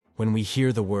When we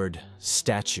hear the word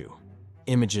statue,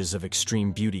 images of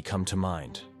extreme beauty come to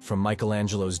mind, from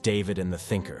Michelangelo's David and the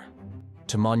Thinker,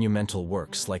 to monumental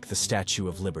works like the Statue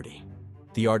of Liberty.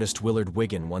 The artist Willard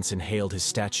Wigan once inhaled his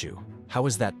statue. How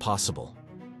is that possible?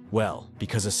 Well,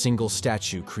 because a single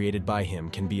statue created by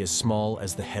him can be as small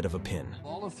as the head of a pin.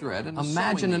 Ball of thread and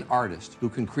imagine an artist who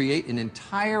can create an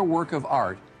entire work of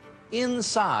art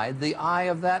inside the eye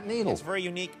of that needle. It's very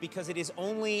unique because it is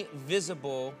only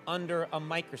visible under a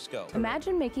microscope.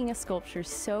 Imagine making a sculpture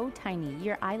so tiny,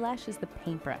 your eyelash is the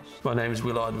paintbrush. My name is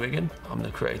Willard Wigan. I'm the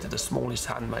creator of the smallest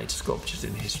handmade sculptures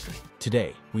in history.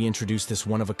 Today, we introduce this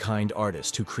one-of-a-kind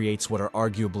artist who creates what are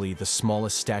arguably the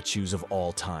smallest statues of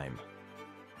all time.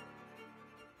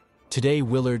 Today,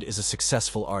 Willard is a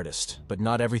successful artist, but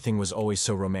not everything was always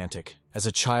so romantic. As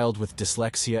a child with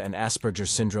dyslexia and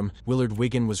Asperger's syndrome, Willard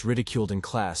Wigan was ridiculed in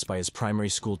class by his primary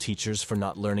school teachers for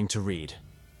not learning to read.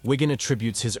 Wigan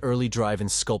attributes his early drive in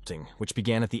sculpting, which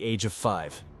began at the age of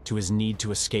 5, to his need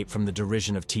to escape from the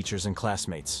derision of teachers and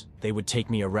classmates. They would take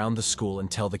me around the school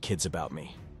and tell the kids about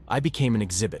me. I became an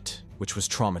exhibit, which was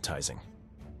traumatizing.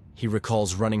 He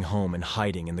recalls running home and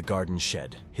hiding in the garden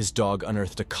shed. His dog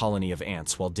unearthed a colony of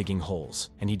ants while digging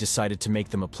holes, and he decided to make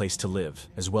them a place to live,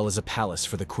 as well as a palace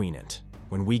for the queen ant.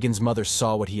 When Wigan's mother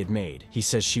saw what he had made, he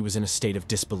says she was in a state of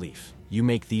disbelief. You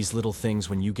make these little things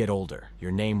when you get older,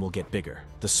 your name will get bigger.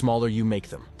 The smaller you make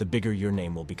them, the bigger your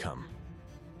name will become.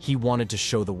 He wanted to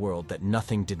show the world that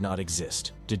nothing did not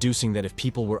exist, deducing that if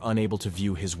people were unable to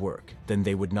view his work, then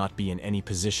they would not be in any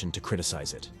position to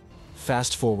criticize it.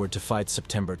 Fast forward to 5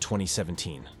 September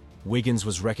 2017. Wiggins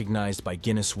was recognized by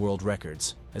Guinness World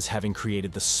Records as having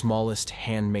created the smallest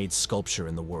handmade sculpture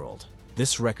in the world.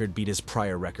 This record beat his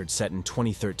prior record set in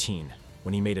 2013,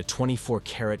 when he made a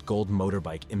 24-karat gold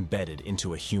motorbike embedded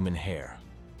into a human hair.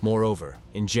 Moreover,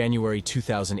 in January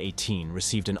 2018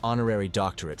 received an honorary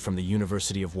doctorate from the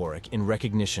University of Warwick in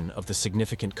recognition of the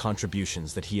significant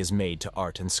contributions that he has made to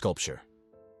art and sculpture.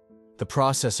 The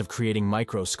process of creating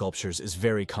micro-sculptures is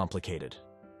very complicated.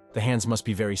 The hands must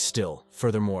be very still.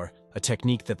 Furthermore, a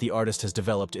technique that the artist has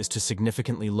developed is to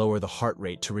significantly lower the heart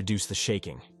rate to reduce the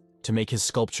shaking. To make his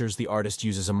sculptures, the artist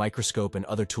uses a microscope and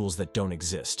other tools that don't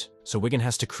exist, so Wigan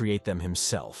has to create them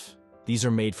himself. These are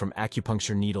made from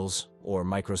acupuncture needles or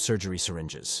microsurgery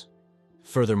syringes.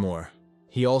 Furthermore,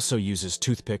 he also uses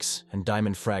toothpicks and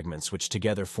diamond fragments which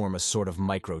together form a sort of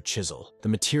micro-chisel. The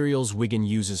materials Wigan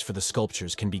uses for the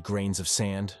sculptures can be grains of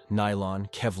sand, nylon,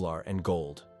 Kevlar, and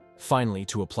gold. Finally,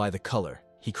 to apply the color,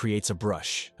 he creates a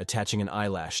brush, attaching an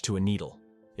eyelash to a needle.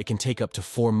 It can take up to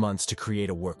 4 months to create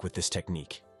a work with this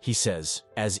technique. He says,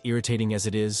 as irritating as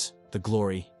it is, the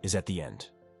glory is at the end.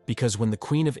 Because when the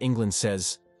Queen of England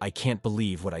says, "I can't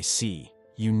believe what I see,"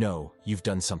 you know you've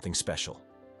done something special.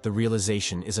 The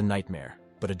realization is a nightmare,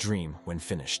 but a dream when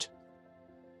finished.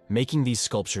 Making these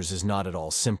sculptures is not at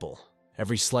all simple.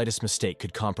 Every slightest mistake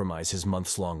could compromise his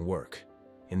months-long work.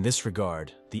 In this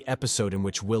regard, the episode in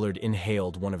which Willard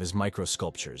inhaled one of his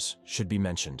micro-sculptures should be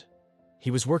mentioned.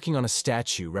 He was working on a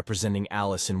statue representing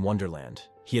Alice in Wonderland.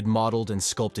 He had modeled and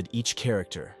sculpted each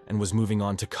character and was moving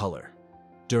on to color.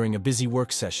 During a busy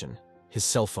work session, his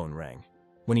cell phone rang.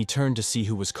 When he turned to see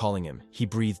who was calling him, he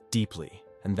breathed deeply,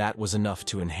 and that was enough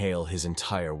to inhale his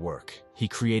entire work. He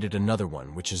created another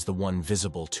one, which is the one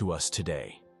visible to us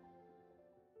today.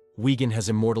 Wigan has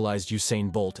immortalized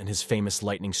Usain Bolt in his famous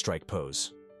lightning strike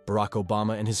pose, Barack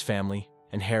Obama and his family,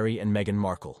 and Harry and Meghan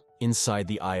Markle, inside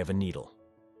the eye of a needle.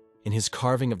 In his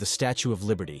carving of the Statue of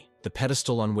Liberty, the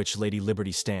pedestal on which Lady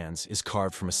Liberty stands is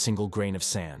carved from a single grain of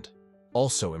sand.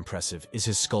 Also impressive is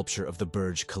his sculpture of the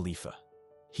Burj Khalifa.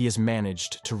 He has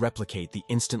managed to replicate the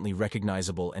instantly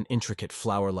recognizable and intricate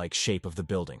flower-like shape of the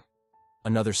building.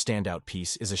 Another standout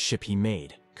piece is a ship he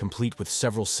made, complete with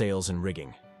several sails and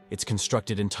rigging. It's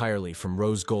constructed entirely from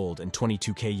rose gold and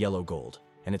 22K yellow gold,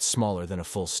 and it's smaller than a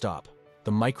full stop.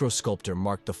 The micro-sculptor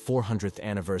marked the 400th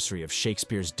anniversary of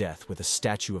Shakespeare's death with a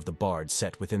statue of the bard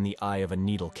set within the eye of a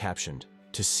needle captioned,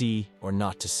 "To see or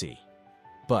not to see."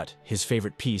 But his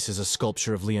favorite piece is a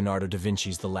sculpture of Leonardo da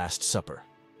Vinci's The Last Supper.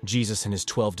 Jesus and his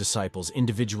 12 disciples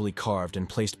individually carved and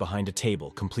placed behind a table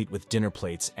complete with dinner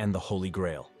plates and the Holy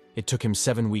Grail. It took him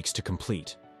 7 weeks to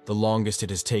complete, the longest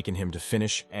it has taken him to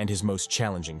finish and his most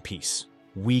challenging piece.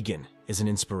 Wigan is an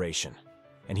inspiration,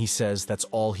 and he says that's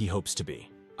all he hopes to be.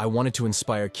 I wanted to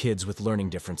inspire kids with learning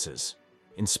differences,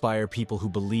 inspire people who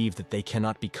believe that they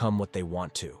cannot become what they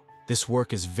want to. This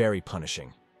work is very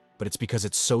punishing, but it's because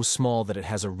it's so small that it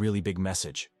has a really big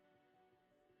message.